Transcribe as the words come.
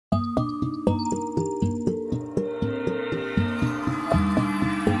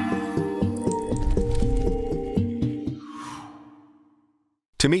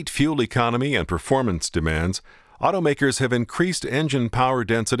To meet fuel economy and performance demands, automakers have increased engine power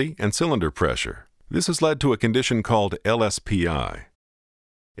density and cylinder pressure. This has led to a condition called Lspi.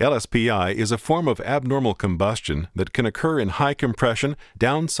 Lspi is a form of abnormal combustion that can occur in high-compression,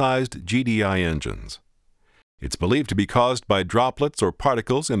 downsized GDI engines. It's believed to be caused by droplets or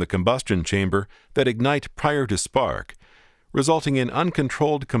particles in the combustion chamber that ignite prior to spark, resulting in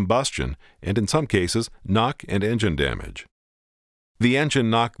uncontrolled combustion and, in some cases, knock and engine damage. The engine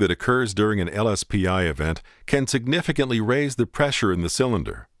knock that occurs during an Lspi event can significantly raise the pressure in the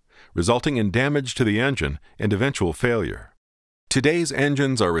cylinder, resulting in damage to the engine and eventual failure. Today's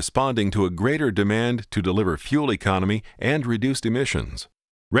engines are responding to a greater demand to deliver fuel economy and reduced emissions.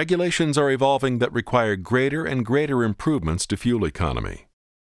 Regulations are evolving that require greater and greater improvements to fuel economy.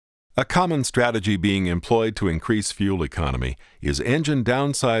 A common strategy being employed to increase fuel economy is engine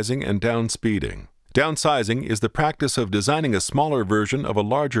downsizing and downspeeding. Downsizing is the practice of designing a smaller version of a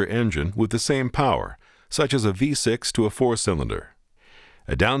larger engine with the same power, such as a V6 to a 4-cylinder.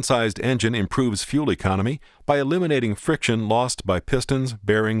 A downsized engine improves fuel economy by eliminating friction lost by pistons,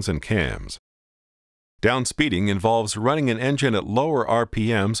 bearings, and cams. Downspeeding involves running an engine at lower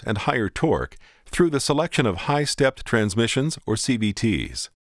RPMs and higher torque through the selection of high-stepped transmissions or CVTs.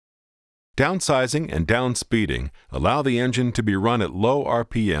 Downsizing and downspeeding allow the engine to be run at low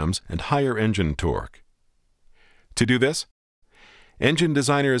RPMs and higher engine torque. To do this, engine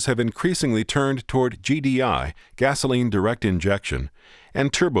designers have increasingly turned toward GDI, gasoline direct injection,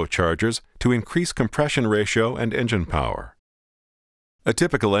 and turbochargers to increase compression ratio and engine power. A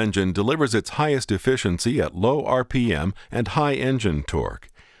typical engine delivers its highest efficiency at low RPM and high engine torque,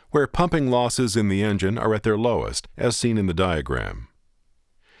 where pumping losses in the engine are at their lowest, as seen in the diagram.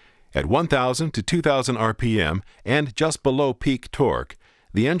 At 1,000 to 2,000 RPM and just below peak torque,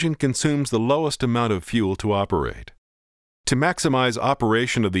 the engine consumes the lowest amount of fuel to operate. To maximize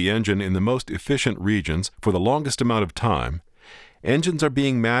operation of the engine in the most efficient regions for the longest amount of time, engines are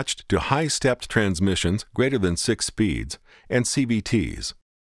being matched to high-stepped transmissions greater than 6 speeds and CVTs.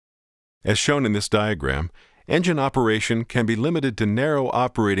 As shown in this diagram, engine operation can be limited to narrow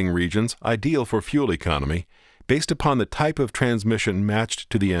operating regions ideal for fuel economy based upon the type of transmission matched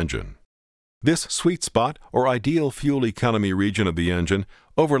to the engine. This sweet spot or ideal fuel economy region of the engine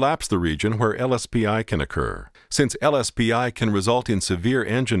overlaps the region where Lspi can occur. Since Lspi can result in severe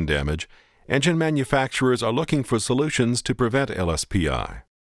engine damage, engine manufacturers are looking for solutions to prevent Lspi.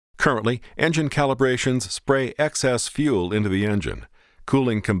 Currently, engine calibrations spray excess fuel into the engine,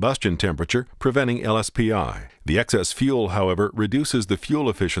 cooling combustion temperature, preventing Lspi. The excess fuel, however, reduces the fuel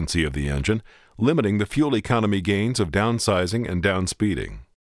efficiency of the engine, limiting the fuel economy gains of downsizing and downspeeding.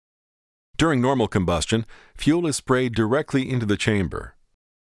 During normal combustion, fuel is sprayed directly into the chamber.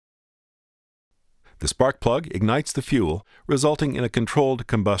 The spark plug ignites the fuel, resulting in a controlled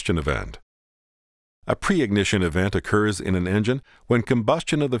combustion event. A pre-ignition event occurs in an engine when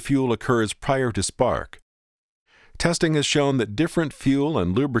combustion of the fuel occurs prior to spark. Testing has shown that different fuel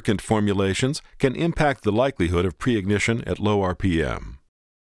and lubricant formulations can impact the likelihood of pre-ignition at low RPM.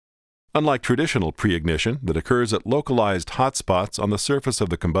 Unlike traditional pre-ignition that occurs at localized hotspots on the surface of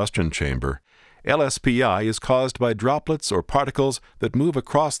the combustion chamber, Lspi is caused by droplets or particles that move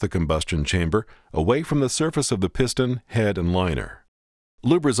across the combustion chamber away from the surface of the piston, head, and liner.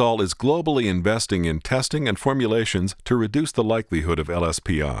 Lubrizol is globally investing in testing and formulations to reduce the likelihood of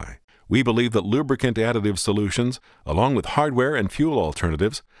Lspi. We believe that lubricant additive solutions, along with hardware and fuel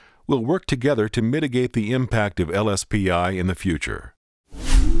alternatives, will work together to mitigate the impact of Lspi in the future.